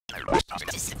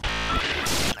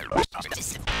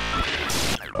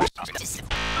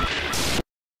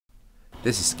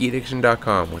This is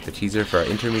skiaddiction.com with a teaser for our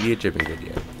intermediate jibbing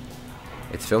video.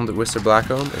 It's filmed at Whistler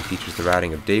Blackcomb and features the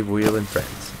riding of Dave Weale and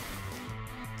friends.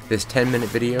 This 10-minute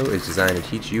video is designed to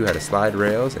teach you how to slide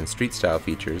rails and street style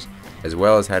features, as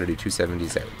well as how to do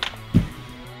 270s out.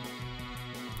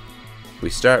 We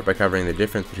start by covering the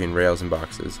difference between rails and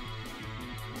boxes.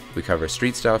 We cover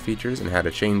street style features and how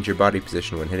to change your body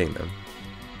position when hitting them.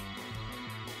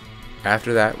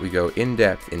 After that, we go in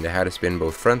depth into how to spin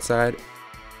both frontside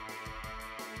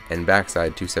and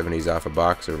backside 270s off a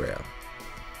box or rail.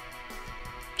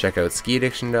 Check out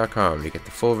skiaddiction.com to get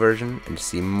the full version and to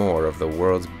see more of the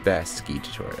world's best ski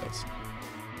tutorials.